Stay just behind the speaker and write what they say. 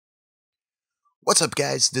What's up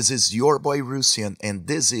guys, this is your boy Rusian and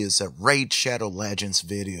this is a Raid Shadow Legends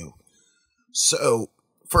video. So,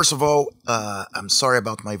 first of all, I'm sorry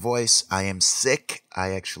about my voice. I am sick.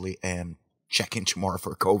 I actually am checking tomorrow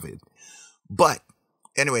for COVID. But,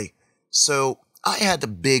 anyway, so I had a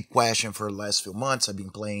big question for the last few months. I've been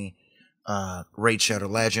playing Raid Shadow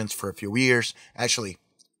Legends for a few years. Actually,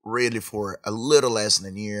 really for a little less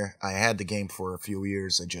than a year. I had the game for a few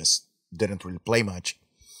years. I just didn't really play much.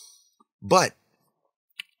 But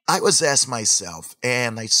I was asked myself,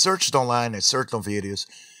 and I searched online, I searched on videos,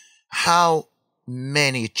 how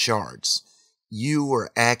many shards you were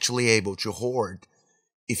actually able to hoard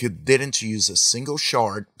if you didn't use a single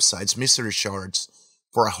shard, besides mystery shards,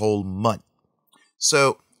 for a whole month.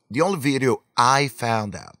 So, the only video I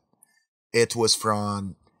found out, it was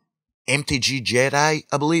from MTG Jedi,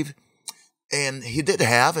 I believe, and he did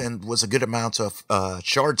have, and was a good amount of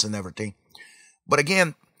shards and everything. But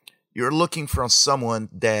again, you're looking for someone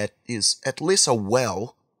that is at least a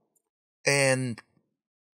well and,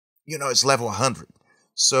 it's level 100.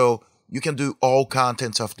 So you can do all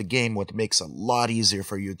contents of the game, what makes it a lot easier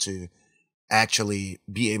for you to actually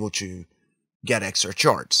be able to get extra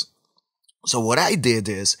shards. So what I did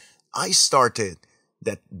is I started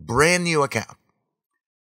that brand new account.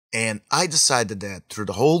 And I decided that through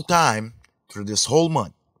the whole time, through this whole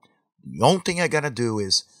month, the only thing I gotta do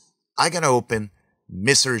is I gotta open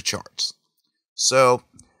mystery shards. So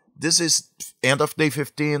this is end of day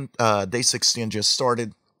 15. Day 16 just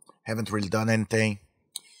started. Haven't really done anything.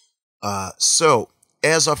 So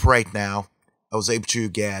as of right now, I was able to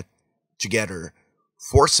get together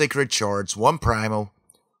 4 sacred shards, 1 primal,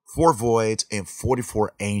 4 voids, and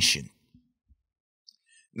 44 ancient.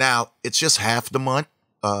 Now it's just half the month.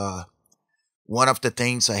 One of the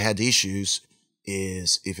things I had issues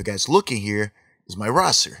is, if you guys looking here, is my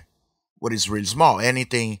roster. What is really small.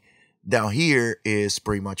 Anything down here is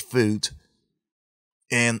pretty much food.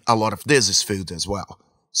 And a lot of this is food as well.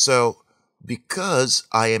 So, because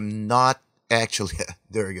I am not actually...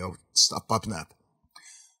 there we go. Stop popping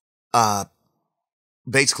up.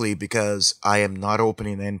 Basically, because I am not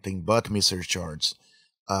opening anything but mystery shards,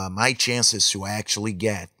 my chances to actually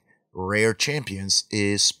get rare champions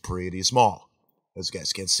is pretty small, as you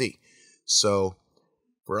guys can see. So,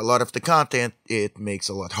 for a lot of the content, it makes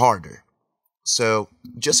it a lot harder. So,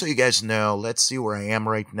 just so you guys know, let's see where I am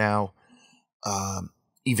right now,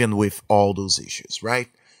 even with all those issues, right?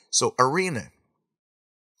 So, Arena.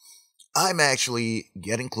 I'm actually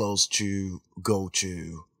getting close to go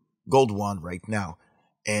to Gold 1 right now.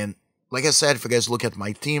 And, like I said, if you guys look at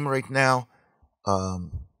my team right now,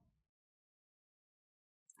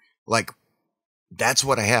 that's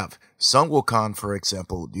what I have. Sun Wukong, for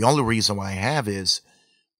example, the only reason why I have is,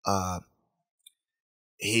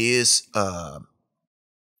 he is a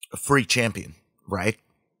free champion, right?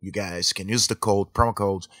 You guys can use the promo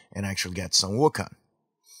code, and actually get some Wukong.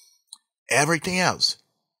 Everything else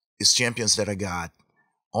is champions that I got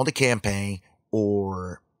on the campaign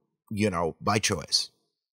or, by choice.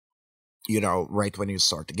 Right when you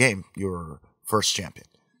start the game, your first champion.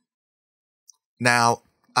 Now,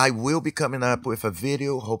 I will be coming up with a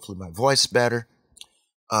video, hopefully my voice better,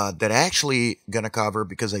 that I actually gonna cover,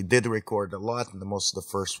 because I did record a lot in the most of the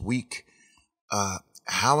first week,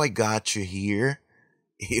 how I got to here,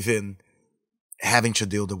 even having to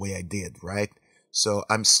deal the way I did, right? So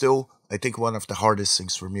I think one of the hardest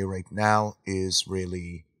things for me right now is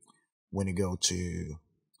really when you go to,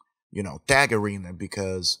 tag arena,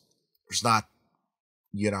 because there's not,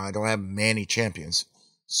 I don't have many champions.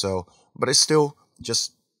 So, but I still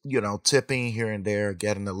just, tipping here and there,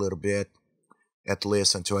 getting a little bit, at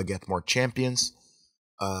least until I get more champions.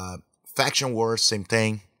 Faction Wars, same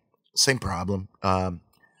thing, same problem.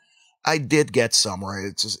 I did get somewhere,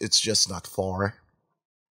 it's just not far.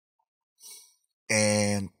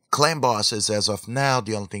 And clan bosses, as of now,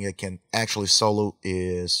 the only thing I can actually solo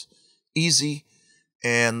is easy,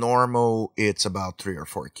 and normal, it's about 3 or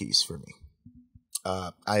 4 keys for me.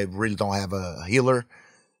 I really don't have a healer,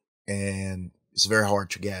 and it's very hard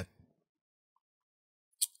to get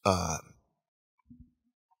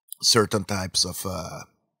certain types of oh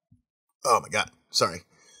my god, sorry.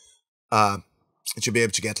 To be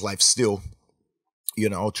able to get life steal,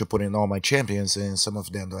 to put in all my champions, and some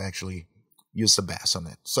of them don't actually use the bass on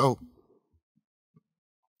it. So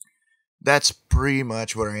that's pretty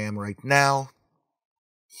much where I am right now.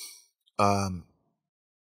 But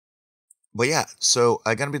yeah, so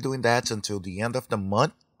I'm gonna be doing that until the end of the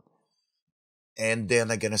month. And then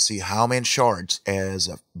I'm gonna see how many shards, as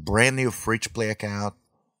a brand new free-to-play account,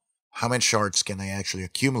 how many shards can I actually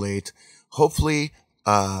accumulate. Hopefully,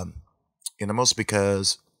 in the most,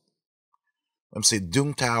 because let me see,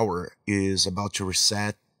 Doom Tower is about to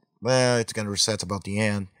reset. Well, it's gonna reset about the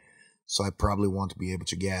end, so I probably want to be able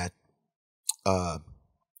to get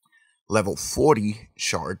level 40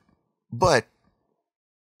 shard, but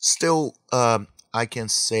still, I can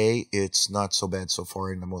say it's not so bad so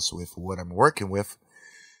far in the most with what I'm working with.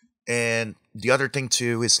 And the other thing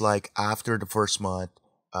too is like after the first month,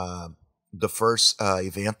 the first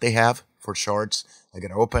event they have for shards, I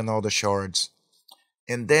gotta open all the shards,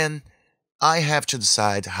 and then I have to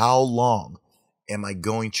decide how long am I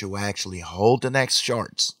going to actually hold the next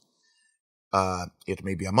shards. It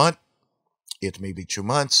may be a month, it may be 2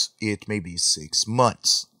 months, it may be 6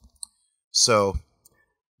 months. So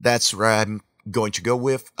that's where I'm going to go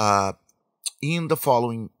with. In the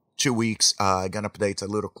following 2 weeks, I'm gonna update a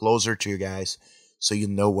little closer to you guys so you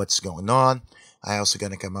know what's going on. I also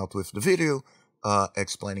gonna come out with the video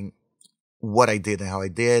explaining what I did and how I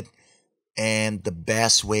did, and the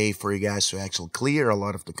best way for you guys to actually clear a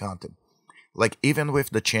lot of the content. Like even with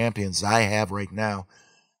the champions I have right now,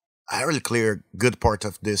 I already cleared a good part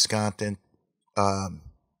of this content. I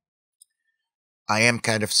am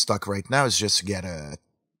kind of stuck right now is just to get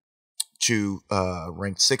two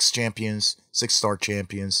ranked 6 champions, 6-star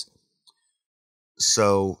champions.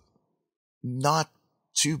 So not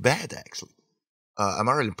too bad actually. I'm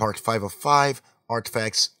already in part 5 of 5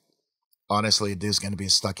 artifacts. Honestly, this is going to be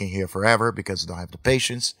stuck in here forever because I don't have the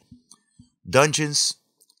patience. Dungeons,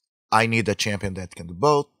 I need a champion that can do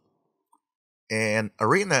both. And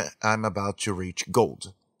arena, I'm about to reach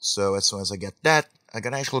gold. So as soon as I get that, I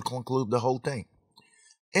can actually conclude the whole thing.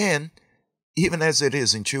 And even as it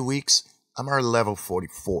is in 2 weeks, I'm already level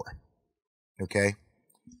 44. Okay?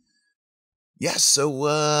 Yes,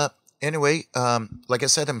 so anyway, like I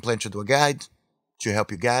said, I'm planning to do a guide to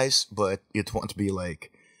help you guys, but it won't be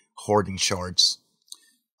like hoarding shards.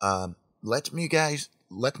 Let me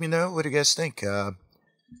know what you guys think.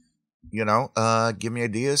 Give me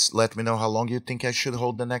ideas. Let me know how long you think I should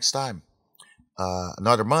hold the next time.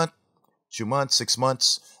 Another month, 2 months, 6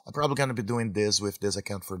 months. I'm probably going to be doing this with this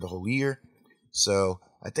account for the whole year. So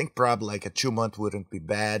I think probably like a 2 month wouldn't be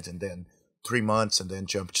bad, and then 3 months, and then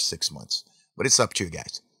jump to 6 months. But it's up to you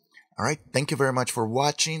guys. All right. Thank you very much for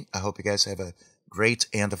watching. I hope you guys have a great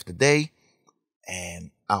end of the day,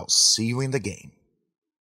 and I'll see you in the game.